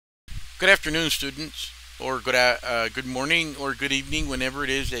Good afternoon, students, or good morning or good evening, whenever it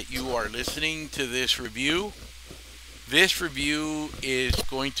is that you are listening to this review. This review is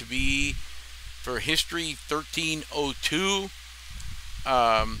going to be for History 1302.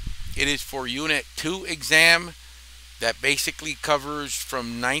 It is for Unit 2 exam that basically covers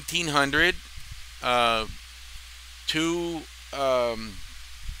from 1900 to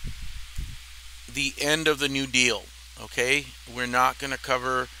the end of the New Deal. Okay, we're not going to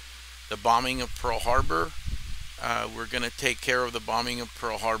cover the bombing of Pearl Harbor. We're going to take care of the bombing of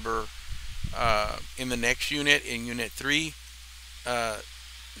Pearl Harbor in the next unit, in Unit 3.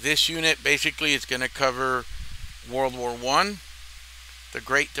 This unit basically is going to cover World War I, the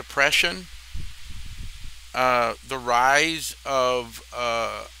Great Depression, the rise of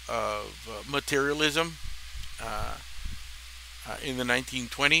materialism in the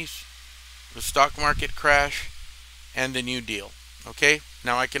 1920s, the stock market crash, and the New Deal. Okay,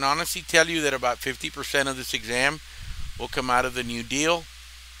 now I can honestly tell you that about 50% of this exam will come out of the New Deal,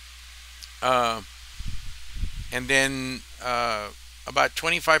 and then about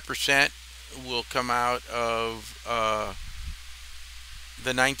 25% will come out of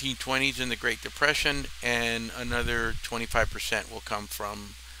the 1920s and the Great Depression, and another 25% will come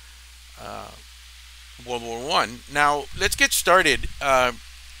from World War I. Now let's get started.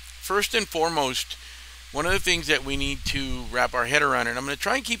 First and foremost, one of the things that we need to wrap our head around, and I'm going to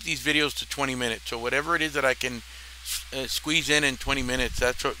try and keep these videos to 20 minutes. So whatever it is that I can squeeze in 20 minutes,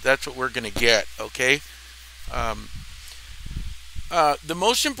 that's what we're going to get. Okay. The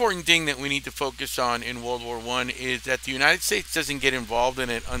most important thing that we need to focus on in World War I is that the United States doesn't get involved in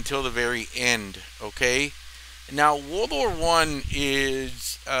it until the very end. Okay. Now, World War I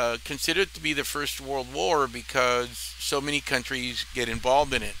is considered to be the first World War because so many countries get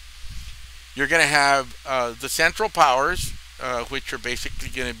involved in it. You're going to have the Central Powers, which are basically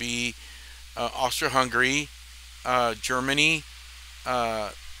going to be Austria-Hungary, Germany,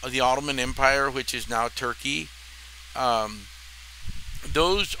 the Ottoman Empire, which is now Turkey.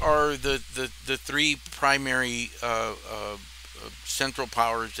 Those are the three primary Central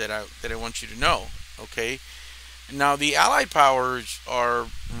Powers that I want you to know. Okay. Now the Allied powers are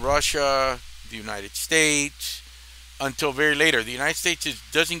Russia, the United States. Until very later, the United States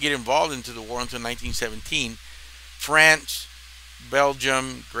doesn't get involved into the war until 1917. France,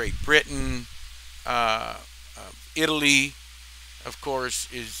 Belgium, Great Britain, Italy, of course,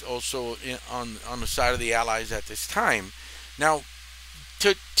 is also on the side of the Allies at this time. Now,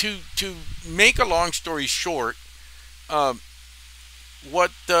 to make a long story short,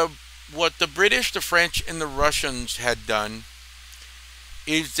 what the British, the French, and the Russians had done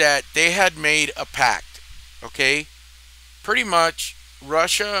is that they had made a pact. Okay. Pretty much,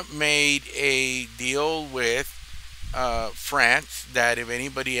 Russia made a deal with France that if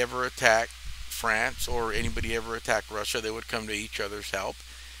anybody ever attacked France or anybody ever attacked Russia, they would come to each other's help.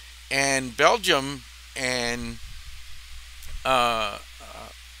 And Belgium and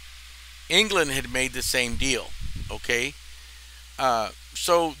England had made the same deal. Okay,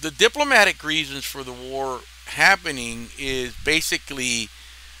 so the diplomatic reasons for the war happening is basically.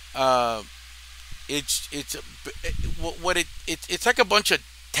 It's like a bunch of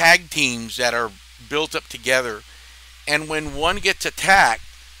tag teams that are built up together, and when one gets attacked,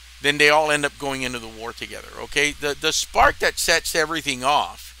 then they all end up going into the war together. Okay, the spark that sets everything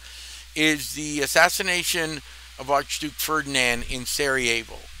off is the assassination of Archduke Ferdinand in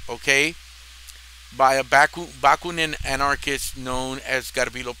Sarajevo. Okay, by a Bakunin anarchist known as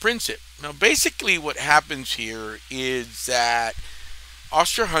Gavrilo Princip. Now, basically, what happens here is that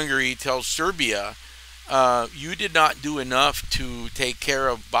Austria-Hungary tells Serbia, you did not do enough to take care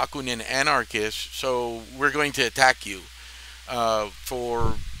of Bakunin anarchists, so we're going to attack you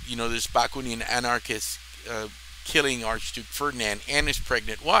for this Bakunin anarchist killing Archduke Ferdinand and his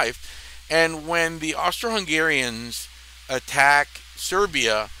pregnant wife. And when the Austro-Hungarians attack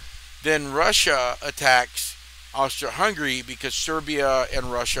Serbia, then Russia attacks Austria-Hungary because Serbia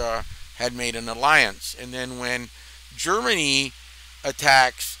and Russia had made an alliance. And then when Germany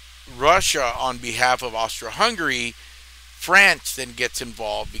attacks Russia on behalf of Austria-Hungary, France then gets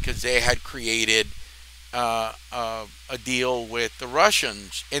involved because they had created a deal with the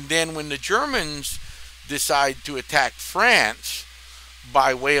Russians. And then when the Germans decide to attack France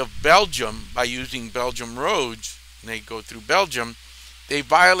by way of Belgium, by using Belgium roads, and they go through Belgium, they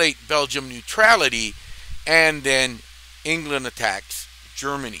violate Belgium neutrality, and then England attacks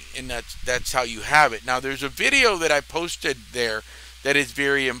Germany, and that's how you have it. Now, there's a video that I posted there that is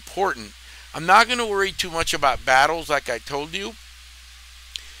very important. I'm not going to worry too much about battles like I told you,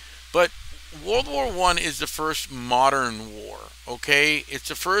 but World War One is the first modern war. Okay, it's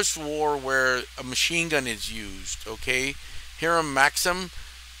the first war where a machine gun is used. Okay, Hiram Maxim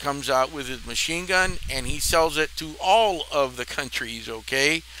comes out with his machine gun and he sells it to all of the countries.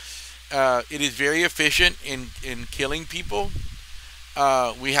 Okay, it is very efficient in killing people.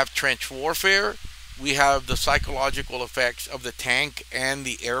 We have trench warfare. We have the psychological effects of the tank and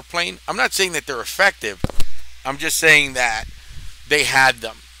the airplane. I'm not saying that they're effective. I'm just saying that they had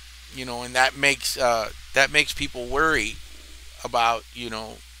them, and that makes people worry about,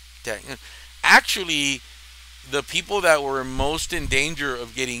 that. Actually, the people that were most in danger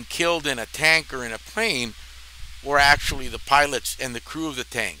of getting killed in a tank or in a plane were actually the pilots and the crew of the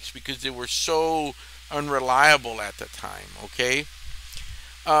tanks because they were so unreliable at the time. Okay.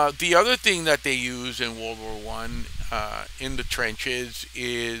 The other thing that they use in World War One in the trenches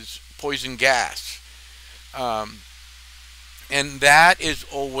is poison gas, um, and that is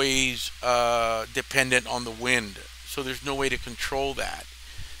always dependent on the wind. So there's no way to control that.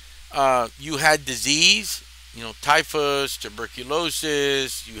 You had disease, typhus,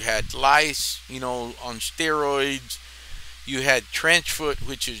 tuberculosis. You had lice, on steroids. You had trench foot,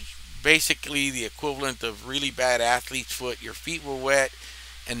 which is basically the equivalent of really bad athlete's foot. Your feet were wet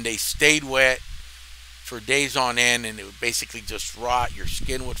and they stayed wet for days on end, and it would basically just rot. Your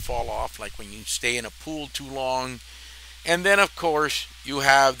skin would fall off like when you stay in a pool too long. And then, of course, you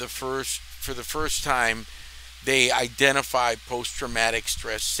have for the first time, they identified post traumatic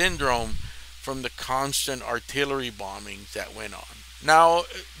stress syndrome from the constant artillery bombings that went on. Now,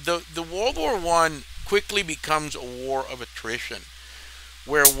 the World War One quickly becomes a war of attrition,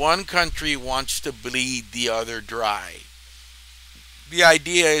 where one country wants to bleed the other dry. The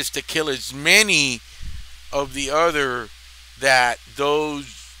idea is to kill as many of the other that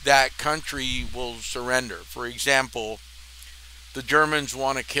country will surrender. For example, the Germans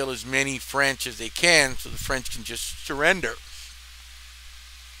want to kill as many French as they can so the French can just surrender.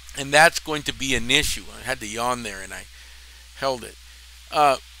 And that's going to be an issue. I had to yawn there and I held it.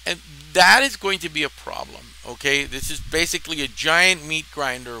 And that is going to be a problem. Okay, this is basically a giant meat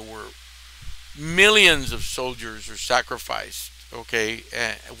grinder where millions of soldiers are sacrificed. Okay,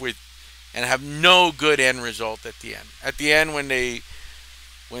 and have no good end result at the end. At the end, when they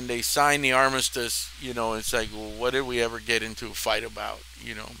sign the armistice, it's like, well, what did we ever get into a fight about?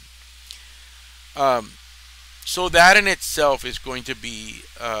 So that in itself is going to be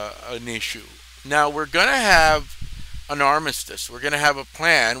an issue. Now we're going to have an armistice. We're going to have a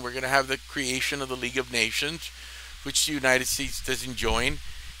plan. We're going to have the creation of the League of Nations, which the United States doesn't join.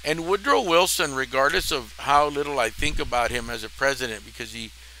 And Woodrow Wilson, regardless of how little I think about him as a president, because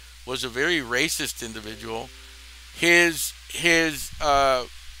he was a very racist individual, his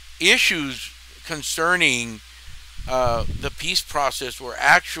issues concerning the peace process were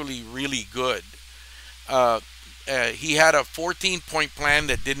actually really good. He had a 14-point plan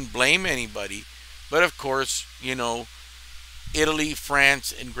that didn't blame anybody, but of course, Italy,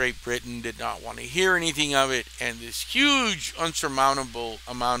 France, and Great Britain did not want to hear anything of it, and this huge, unsurmountable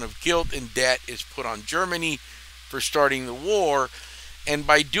amount of guilt and debt is put on Germany for starting the war, and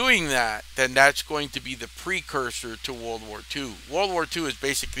by doing that, then that's going to be the precursor to World War II. World War II is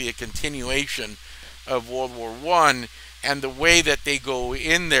basically a continuation of World War I, and the way that they go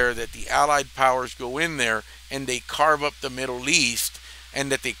in there, that the Allied powers go in there, and they carve up the Middle East,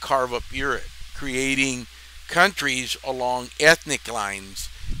 and that they carve up Europe, creating countries along ethnic lines,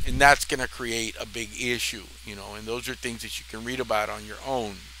 and that's going to create a big issue, and those are things that you can read about on your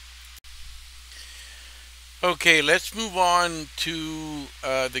own. Okay, let's move on to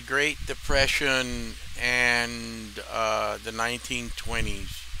the Great Depression and the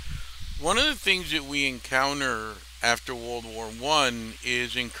 1920s. One of the things that we encounter after World War One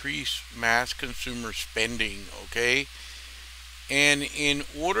is increased mass consumer spending, okay? And in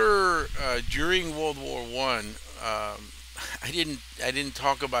order during World War One, I didn't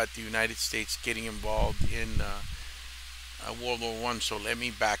talk about the United States getting involved in World War One. So let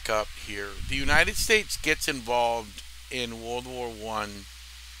me back up here. The United States gets involved in World War One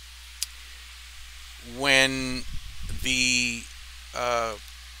when the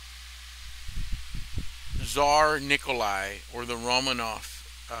Tsar Nikolai or the Romanov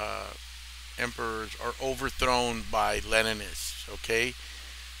emperors are overthrown by Leninists. Okay,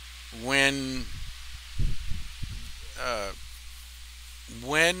 when uh,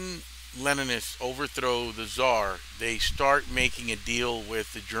 when Leninists overthrow the Tsar, they start making a deal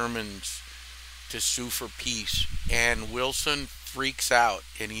with the Germans to sue for peace, and Wilson freaks out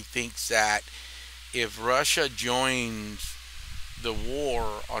and he thinks that if Russia joins the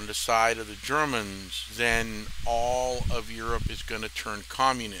war on the side of the Germans, then all of Europe is going to turn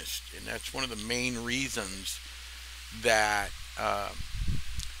communist. And that's one of the main reasons that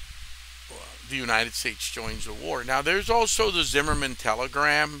the United States joins the war. Now, there's also the Zimmerman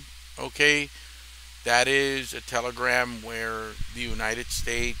telegram, okay? That is a telegram where the United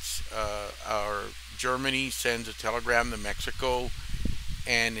States or Germany sends a telegram to Mexico,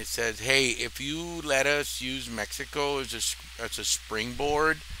 and it says, hey, if you let us use Mexico as a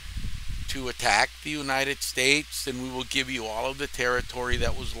springboard to attack the United States, then we will give you all of the territory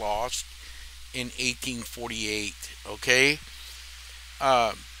that was lost in 1848, okay?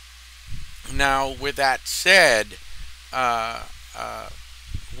 Now, with that said,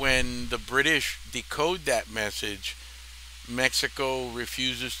 when the British decode that message, Mexico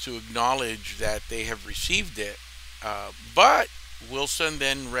refuses to acknowledge that they have received it. But Wilson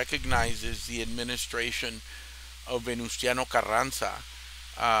then recognizes the administration of Venustiano Carranza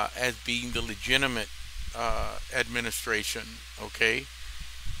as being the legitimate administration. Okay,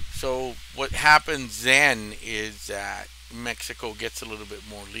 so what happens then is that Mexico gets a little bit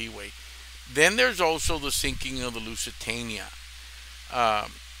more leeway. Then there's also the sinking of the Lusitania.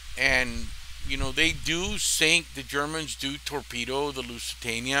 And, you know, they do sink, the Germans do torpedo the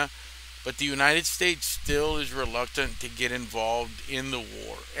Lusitania, but the United States still is reluctant to get involved in the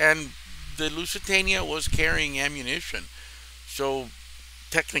war. And the Lusitania was carrying ammunition. So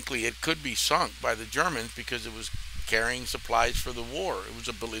technically it could be sunk by the Germans because it was carrying supplies for the war. It was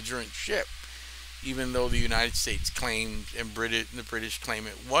a belligerent ship, even though the United States claimed and the British claim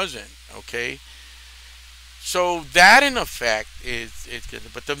it wasn't. Okay, so that in effect is good.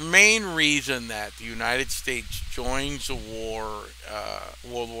 But the main reason that the United States joins the war,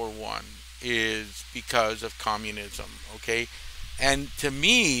 World War One, is because of communism. Okay, and to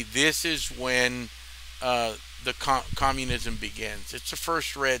me, this is when the communism begins. It's the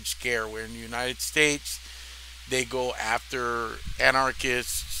first Red Scare, where in the United States they go after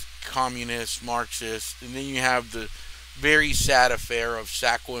anarchists, communists, Marxists, and then you have the very sad affair of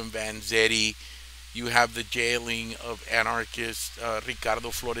Sacco and Vanzetti. You have the jailing of anarchists, Ricardo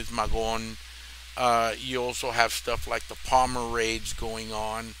Flores Magón. You also have stuff like the Palmer raids going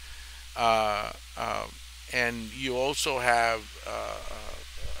on. And you also have,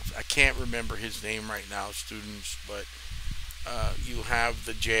 I can't remember his name right now, students, but you have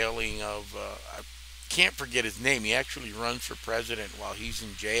the jailing of, I can't forget his name. He actually runs for president while he's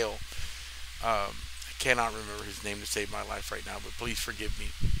in jail. I cannot remember his name to save my life right now, but please forgive me.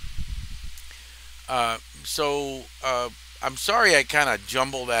 I'm sorry I kind of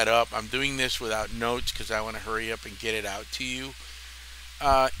jumbled that up. I'm doing this without notes because I want to hurry up and get it out to you.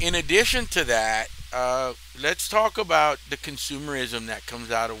 In addition to that, let's talk about the consumerism that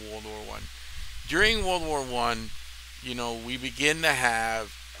comes out of World War One. During World War One, you know, we begin to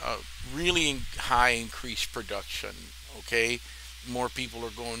have really high increased production. Okay, more people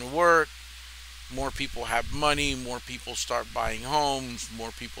are going to work. More people have money, more people start buying homes,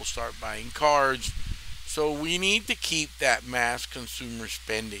 more people start buying cars. So we need to keep that mass consumer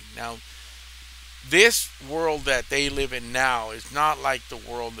spending. Now, this world that they live in now is not like the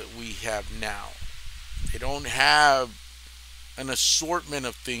world that we have now. They don't have an assortment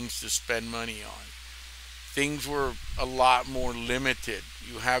of things to spend money on. Things were a lot more limited.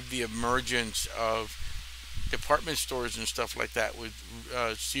 You have the emergence of department stores and stuff like that with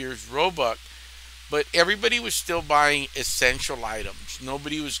Sears Roebuck. But everybody was still buying essential items.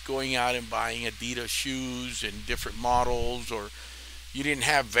 Nobody was going out and buying Adidas shoes and different models, or you didn't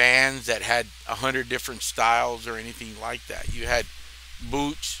have Vans that had 100 different styles or anything like that. You had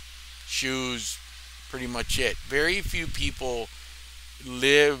boots, shoes, pretty much it. Very few people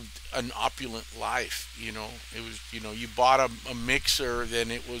lived an opulent life. You know, it was, you know, you bought a mixer,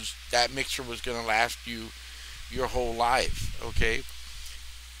 then it was, that mixer was going to last you your whole life. Okay.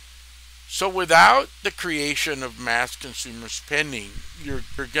 So without the creation of mass consumer spending, you're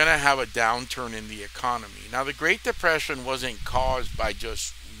going to have a downturn in the economy. Now, the Great Depression wasn't caused by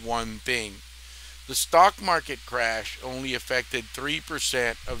just one thing. The stock market crash only affected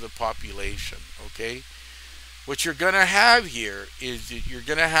 3% of the population, okay? What you're going to have here is that you're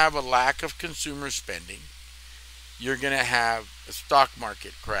going to have a lack of consumer spending. You're going to have a stock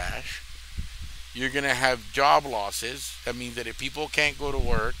market crash. You're going to have job losses. That means that if people can't go to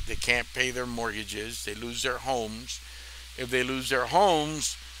work, they can't pay their mortgages, they lose their homes. If they lose their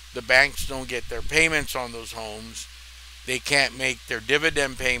homes, the banks don't get their payments on those homes. They can't make their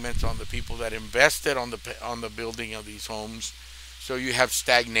dividend payments on the people that invested on the building of these homes. So you have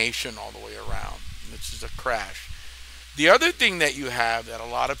stagnation all the way around. This is a crash. The other thing that you have that a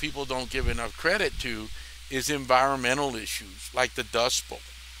lot of people don't give enough credit to is environmental issues like the Dust Bowl.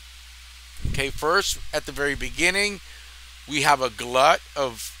 Okay, first, at the very beginning, we have a glut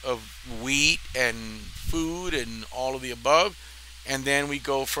of wheat and food and all of the above, and then we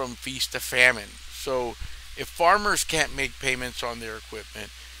go from feast to famine. So if farmers can't make payments on their equipment,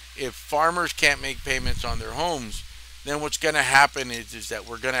 if farmers can't make payments on their homes, then what's going to happen is that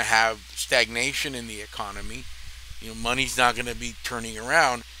we're going to have stagnation in the economy. Money's not going to be turning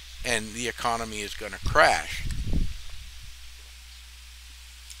around, and the economy is going to crash.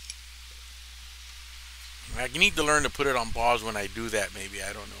 I need to learn to put it on pause when I do that, maybe.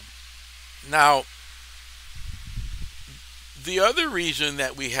 I don't know. Now, the other reason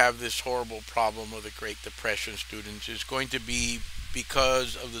that we have this horrible problem of the Great Depression, students, is going to be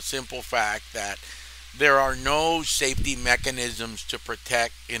because of the simple fact that there are no safety mechanisms to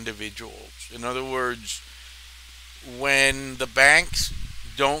protect individuals. In other words, when the banks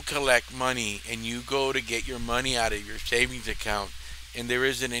don't collect money and you go to get your money out of your savings account and there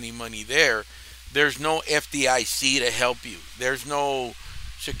isn't any money there, there's no FDIC to help you. There's no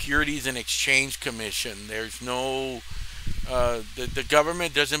Securities and Exchange Commission. There's no the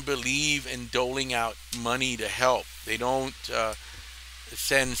government doesn't believe in doling out money to help. They don't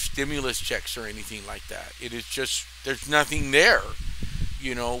send stimulus checks or anything like that. It is just, there's nothing there.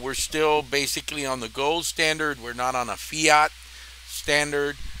 We're still basically on the gold standard. We're not on a fiat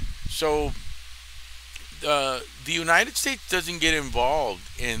standard. So the United States doesn't get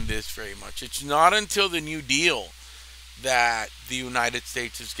involved in this very much. It's not until the New Deal that the United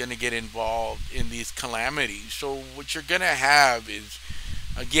States is going to get involved in these calamities. So what you're going to have is,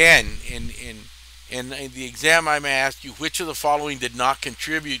 again, in the exam, I may ask you, which of the following did not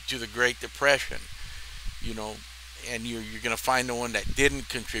contribute to the Great Depression? And you're going to find the one that didn't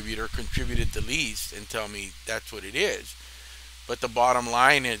contribute or contributed the least and tell me that's what it is. But the bottom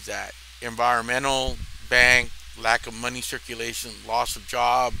line is that environmental, bank, lack of money circulation, loss of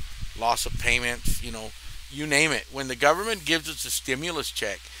job, loss of payments, you name it. When the government gives us a stimulus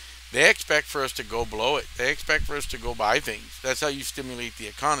check, they expect for us to go blow it. They expect for us to go buy things. That's how you stimulate the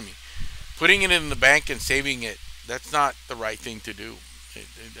economy. Putting it in the bank and saving it, that's not the right thing to do.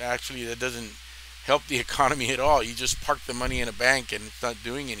 Actually, that doesn't help the economy at all. You just park the money in a bank and it's not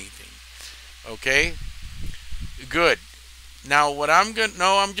doing anything. Okay? Good. Now, what I'm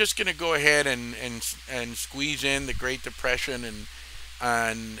just going to go ahead and squeeze in the Great Depression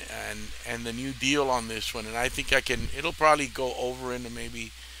and the New Deal on this one, and I think it'll probably go over into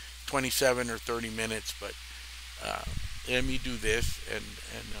maybe 27 or 30 minutes, but let me do this.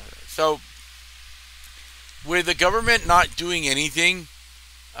 So with the government not doing anything,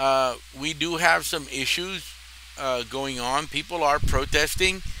 we do have some issues going on. People are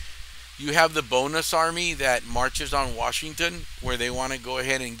protesting. You have the bonus army that marches on Washington, where they want to go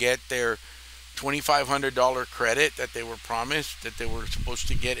ahead and get their $2,500 credit that they were promised, that they were supposed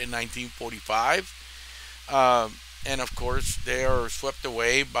to get in 1945. And of course, they are swept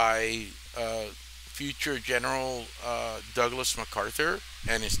away by future General Douglas MacArthur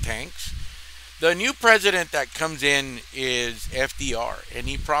and his tanks. The new president that comes in is FDR, and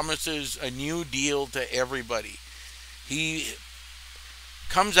he promises a new deal to everybody. He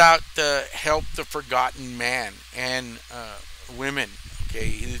comes out to help the forgotten man and women. Okay,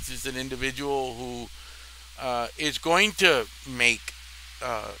 this is an individual who is going to make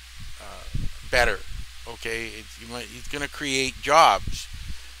better. Okay, he's going to create jobs.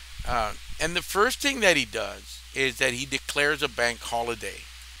 And the first thing that he does is that he declares a bank holiday.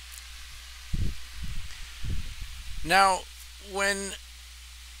 Now, when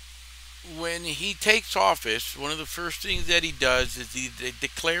he takes office, one of the first things that he does is he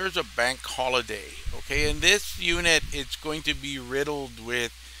declares a bank holiday. Okay, in this unit, it's going to be riddled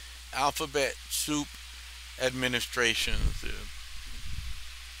with alphabet soup administrations, the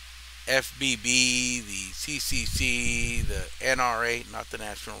FBB, the CCC, the NRA, not the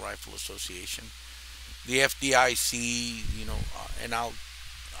National Rifle Association, the FDIC, and I'll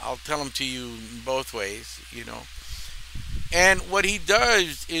tell them to you in both ways, And what he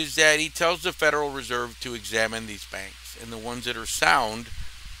does is that he tells the Federal Reserve to examine these banks, and the ones that are sound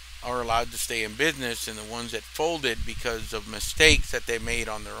are allowed to stay in business, and the ones that folded because of mistakes that they made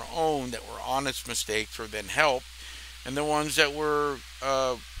on their own that were honest mistakes are then helped, and the ones that were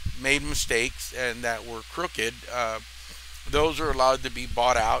made mistakes and that were crooked, those are allowed to be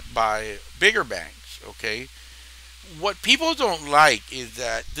bought out by bigger banks. Okay, what people don't like is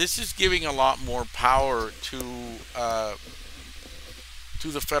that this is giving a lot more power to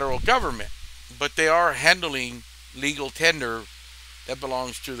the federal government, but they are handling legal tender that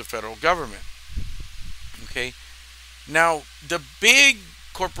belongs to the federal government. Okay, now the big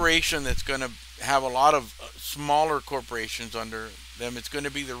corporation that's going to have a lot of smaller corporations under them. It's going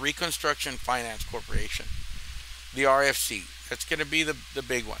to be the Reconstruction Finance Corporation, the RFC. That's going to be the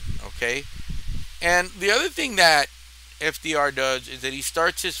big one, okay? And the other thing that FDR does is that he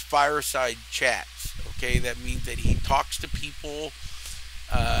starts his fireside chats, okay? That means that he talks to people,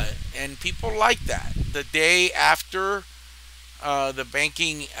 and people like that. The day after the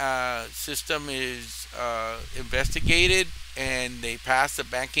banking system is investigated, and they pass the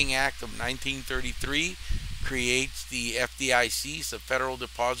Banking Act of 1933, creates the FDIC, the Federal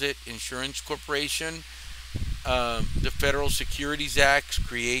Deposit Insurance Corporation. The Federal Securities Act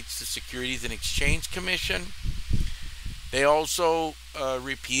creates the Securities and Exchange Commission. They also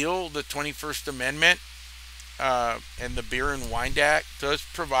repeal the 21st Amendment, and the Beer and Wine Act does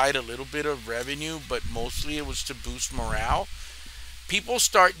provide a little bit of revenue, but mostly it was to boost morale. People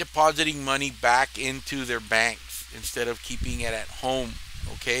start depositing money back into their banks instead of keeping it at home,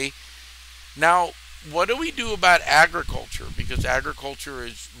 okay? Now, what do we do about agriculture? Because agriculture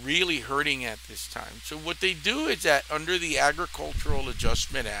is really hurting at this time. So what they do is that under the Agricultural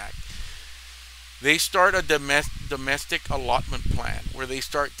Adjustment Act, they start a domestic allotment plan where they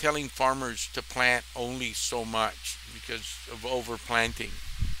start telling farmers to plant only so much because of overplanting.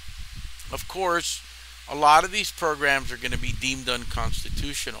 Of course, a lot of these programs are going to be deemed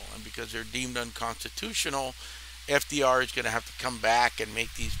unconstitutional, and because they're deemed unconstitutional, FDR is going to have to come back and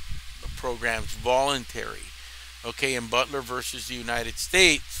make these programs voluntary. Okay, in Butler versus the United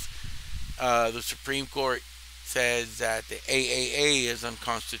States, the Supreme Court says that the AAA is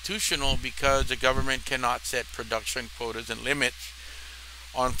unconstitutional because the government cannot set production quotas and limits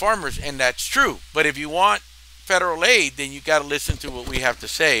on farmers, and that's true. But if you want federal aid, then you got to listen to what we have to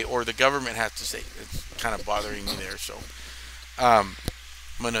say, or the government has to say. It's kind of bothering me there, so I'm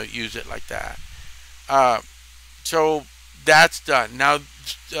going to use it like that. So that's done. Now,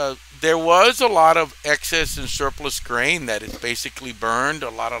 there was a lot of excess and surplus grain that is basically burned, a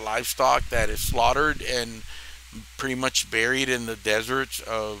lot of livestock that is slaughtered and pretty much buried in the deserts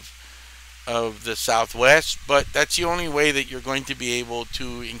of the Southwest. But that's the only way that you're going to be able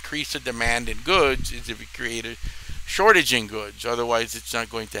to increase the demand in goods, is if you create a shortage in goods. Otherwise, it's not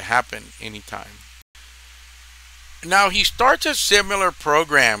going to happen anytime. Now, he starts a similar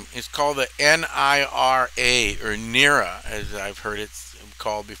program. It's called the NIRA, or NIRA, as I've heard it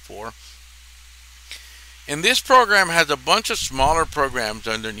called before. And this program has a bunch of smaller programs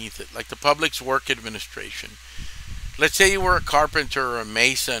underneath it, like the Public Works Administration. Let's say you were a carpenter or a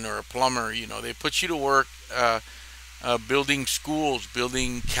mason or a plumber. You know, they put you to work building schools,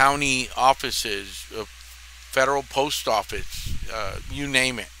 building county offices, federal post office, you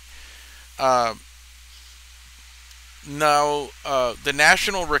name it. Now, the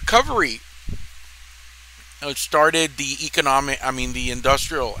National Recovery started the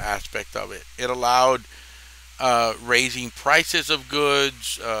industrial aspect of it. It allowed raising prices of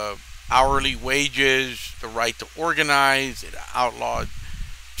goods, hourly wages, the right to organize. It outlawed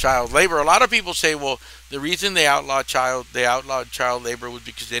child labor. A lot of people say, well, the reason they outlawed child labor was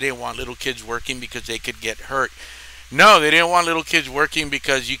because they didn't want little kids working because they could get hurt. No, they didn't want little kids working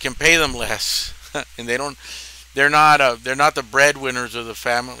because you can pay them less, and they're not the breadwinners of the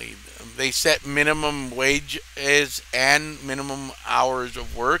family. They set minimum wages and minimum hours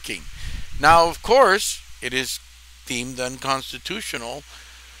of working. Now, of course, it is deemed unconstitutional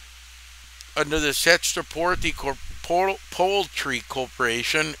under the Sechtreporti Poultry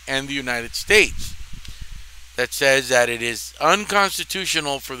Corporation and the United States, that says that it is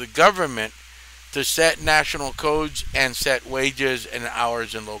unconstitutional for the government to set national codes and set wages and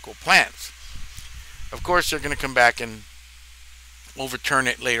hours in local plants. Of course, they're going to come back and overturn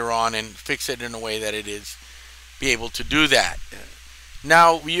it later on and fix it in a way that it is be able to do that.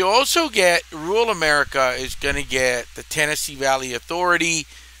 Now, we also get, rural America is going to get the Tennessee Valley Authority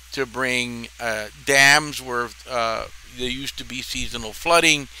to bring dams where there used to be seasonal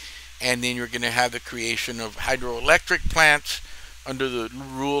flooding, and then you're going to have the creation of hydroelectric plants under the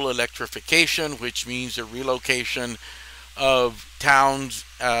rural electrification, which means the relocation of towns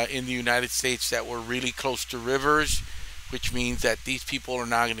in the United States that were really close to rivers, which means that these people are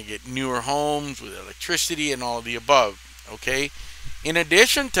now going to get newer homes with electricity and all of the above, okay? In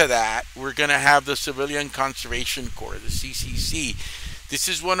addition to that, we're going to have the Civilian Conservation Corps, the CCC. This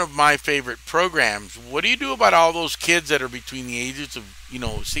is one of my favorite programs. What do you do about all those kids that are between the ages of,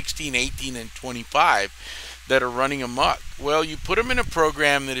 16, 18, and 25 that are running amok? Well, you put them in a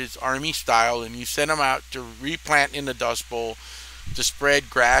program that is Army style, and you send them out to replant in the Dust Bowl, to spread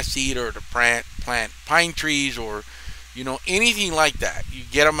grass seed, or to plant pine trees, or anything like that. You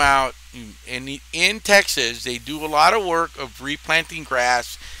get them out. And in Texas, they do a lot of work of replanting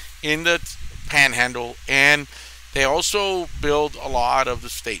grass in the Panhandle, and they also build a lot of the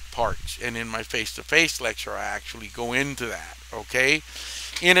state parks. And in my face-to-face lecture, I actually go into that. Okay.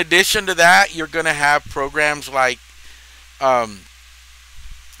 In addition to that, you're going to have programs like um,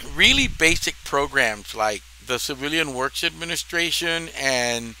 really basic programs like the Civilian Works Administration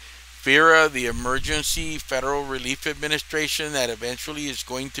and FERA, the Emergency Federal Relief Administration, that eventually is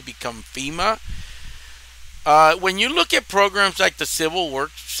going to become FEMA. When you look at programs like the Civil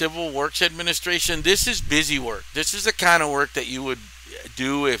Works Administration, this is busy work. This is the kind of work that you would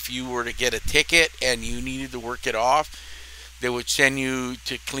do if you were to get a ticket and you needed to work it off. They would send you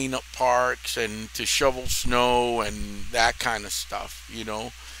to clean up parks and to shovel snow and that kind of stuff, you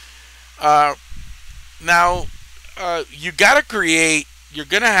know. Uh, Now, you got to create, you're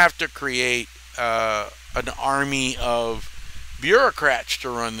going to have to create an army of bureaucrats to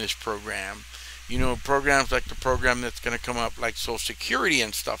run this program. You know, programs like the program that's going to come up like Social Security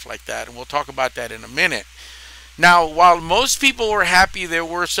and stuff like that. And we'll talk about that in a minute. Now, while most people were happy, there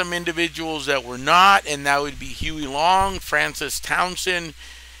were some individuals that were not, and that would be Huey Long, Francis Townsend,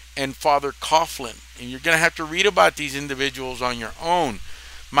 and Father Coughlin. And you're going to have to read about these individuals on your own.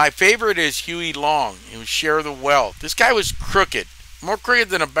 My favorite is Huey Long. It was Share the Wealth. This guy was crooked, more crooked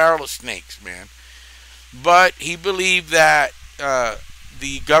than a barrel of snakes, man. But he believed that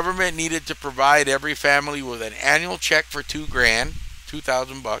the government needed to provide every family with an annual check for $2,000,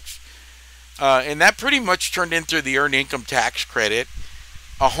 $2,000 bucks, and that pretty much turned into the earned income tax credit.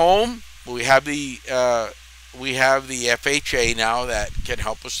 A home, we have the FHA now that can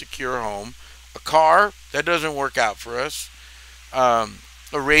help us secure a home. A car, that doesn't work out for us. A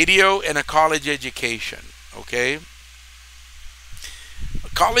radio, and a college education. Okay, a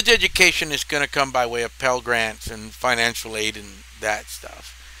college education is going to come by way of Pell Grants and financial aid and that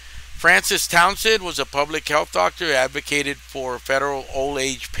stuff. Francis Townsend was a public health doctor who advocated for a federal old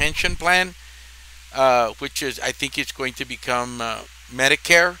age pension plan, which is, I think, it's going to become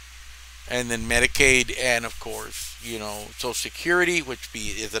Medicare, and then Medicaid, and of course, you know, Social Security, which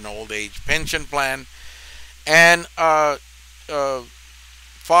is an old age pension plan, and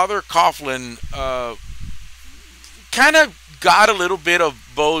Father Coughlin kind of got a little bit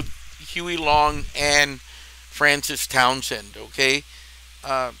of both Huey Long and Francis Townsend. Okay,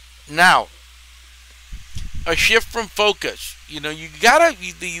 now a shift from focus. You know, you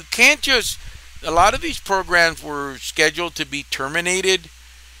can't just. A lot of these programs were scheduled to be terminated.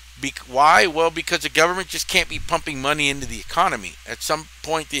 Why? Well, because the government just can't be pumping money into the economy. At some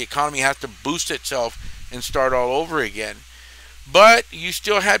point, the economy has to boost itself and start all over again. But you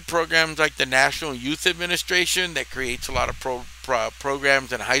still had programs like the National Youth Administration that creates a lot of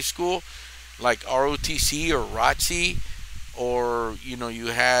programs in high school, like ROTC or ROTC, or you know, you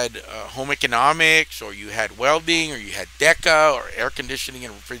had home economics, or you had welding, or you had DECA, or air conditioning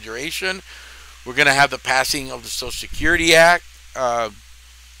and refrigeration. We're going to have the passing of the Social Security Act.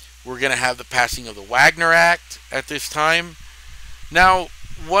 We're going to have the passing of the Wagner Act at this time. Now,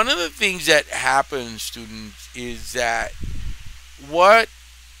 one of the things that happens, students, is that what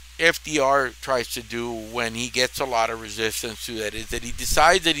FDR tries to do when he gets a lot of resistance to that is that he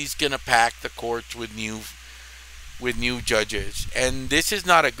decides that he's going to pack the courts with new judges, and this is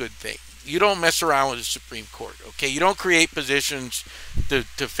not a good thing. You don't mess around with the Supreme Court, okay? You don't create positions to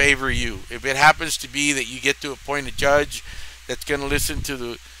favor you. If it happens to be that you get to appoint a judge that's going to listen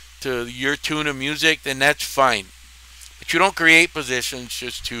to your tune of music, then that's fine. But you don't create positions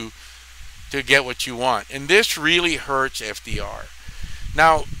just to get what you want. And this really hurts FDR.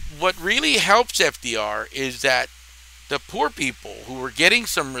 Now, what really helps FDR is that the poor people who were getting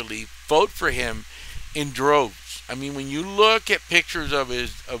some relief vote for him in droves. I mean, when you look at pictures of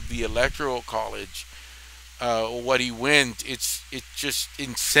the Electoral College, what he wins, it's just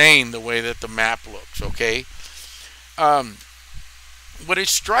insane the way that the map looks. Okay. What is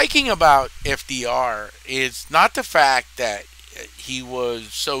striking about FDR is not the fact that he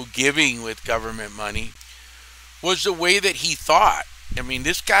was so giving with government money, was the way that he thought. I mean,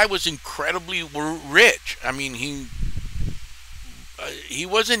 this guy was incredibly rich. I mean, he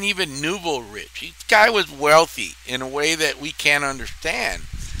wasn't even nouveau rich. This guy was wealthy in a way that we can't understand.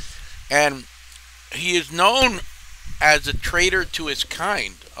 And he is known as a traitor to his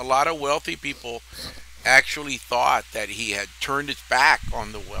kind. A lot of wealthy people actually thought that he had turned his back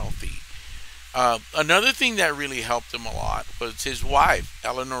on the wealthy. Another thing that really helped him a lot was his wife,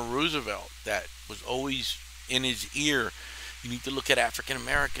 Eleanor Roosevelt, that was always in his ear. You need to look at African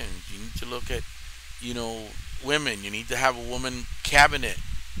Americans. You need to look at, you know, women. You need to have a woman cabinet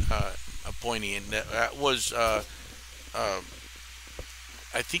appointee, and that was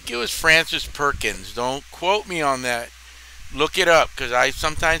I think it was Frances Perkins. Don't quote me on that, Look it up because I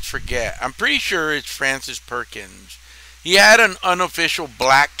sometimes forget. I'm pretty sure it's Francis Perkins. He had an unofficial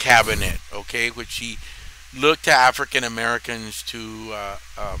black cabinet, okay, which he looked to African Americans to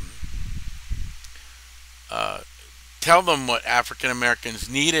uh, tell them what African Americans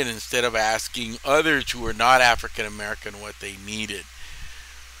needed instead of asking others who were not African American what they needed.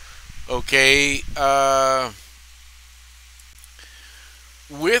 Okay,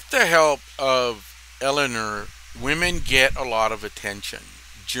 with the help of Eleanor, women get a lot of attention.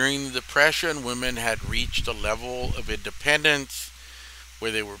 During the Depression, women had reached a level of independence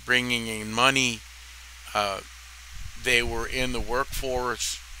where they were bringing in money, uh, they were in the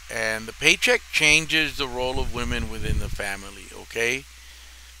workforce, and the paycheck changes the role of women within the family, okay?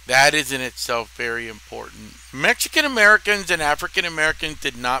 That is in itself very important. Mexican Americans and African Americans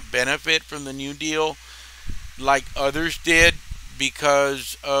did not benefit from the New Deal like others did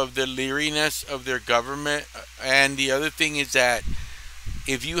because of the leeriness of their government. And the other thing is that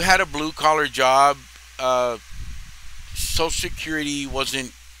if you had a blue collar job, uh, Social Security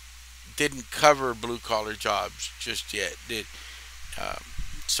wasn't didn't cover blue collar jobs just yet. Um,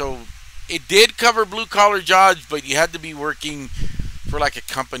 so it did cover blue collar jobs, but you had to be working for like a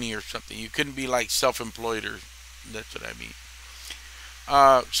company or something. You couldn't be like self employed, or that's what I mean.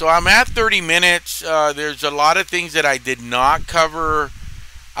 So I'm at 30 minutes. There's a lot of things that I did not cover.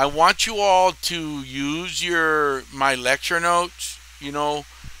 I want you all to use your my lecture notes,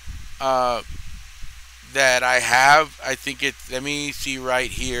 uh, that I have. I think let me see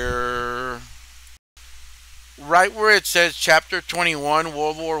right here. Right where it says Chapter 21,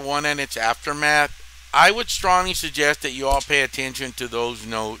 World War I and its aftermath, I would strongly suggest that you all pay attention to those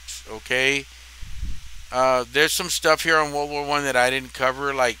notes, okay? There's some stuff here on World War I that I didn't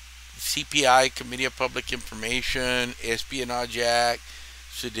cover, like CPI, Committee of Public Information, Espionage Act,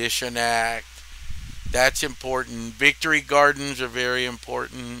 Sedition Act. That's important. Victory Gardens are very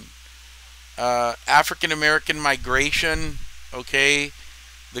important. African American migration, okay?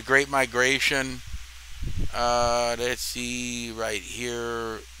 The Great Migration. Let's see right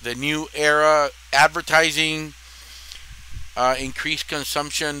here. The New Era, advertising, increased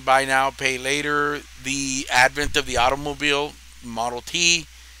consumption, buy now, pay later. The advent of the automobile, Model T.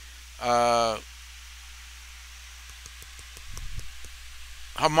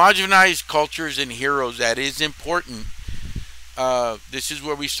 Homogenized cultures and heroes, that is important. This is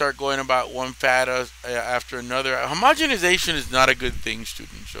where we start going about one fad after another. Homogenization is not a good thing,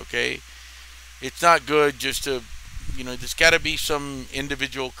 students, okay? It's not good just to, there's got to be some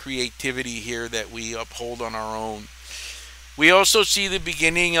individual creativity here that we uphold on our own. We also see the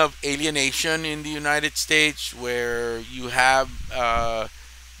beginning of alienation in the United States, where you have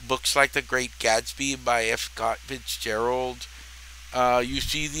books like The Great Gatsby by F. Scott Fitzgerald. You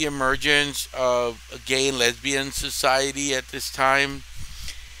see the emergence of a gay and lesbian society at this time.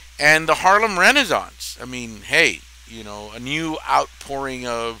 And the Harlem Renaissance. I mean, hey, a new outpouring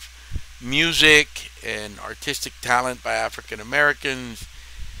of music and artistic talent by African Americans.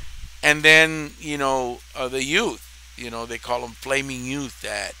 And then, the youth, they call them flaming youth,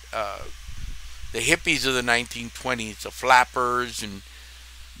 that the hippies of the 1920s, the flappers and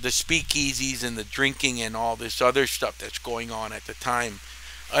the speakeasies and the drinking and all this other stuff that's going on at the time.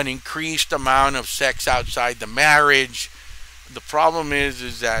 An increased amount of sex outside the marriage. The problem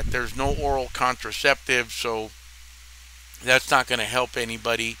is that there's no oral contraceptive, so that's not going to help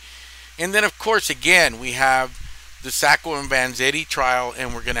anybody. And then, of course, again, we have the Sacco and Vanzetti trial,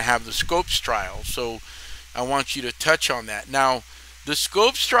 and we're going to have the Scopes trial. So I want you to touch on that. Now, the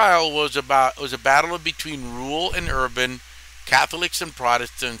Scopes trial was a battle between rural and urban, Catholics and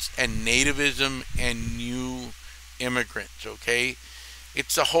Protestants, and nativism and new immigrants, okay?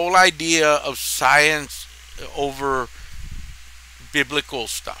 It's the whole idea of science over biblical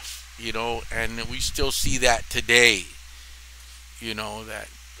stuff, and we still see that today, that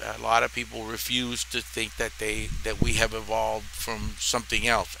a lot of people refuse to think that we have evolved from something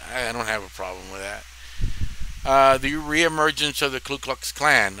else. I don't have a problem with that. The reemergence of the Ku Klux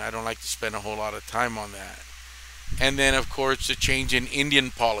Klan. I don't like to spend a whole lot of time on that. And then, of course, the change in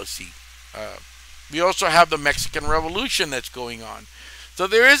Indian policy. We also have the Mexican Revolution that's going on. So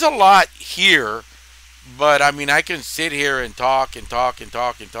there is a lot here, but I mean, I can sit here and talk and talk and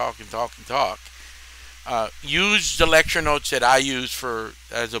talk and talk and talk and talk. Use the lecture notes that I use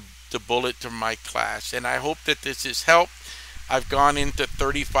as the bullet to my class, and I hope that this has helped. I've gone into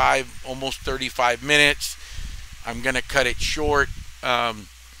 35, almost 35 minutes. I'm going to cut it short.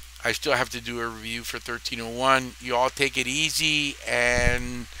 I still have to do a review for 1301. You all take it easy,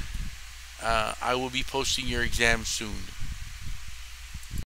 and I will be posting your exam soon.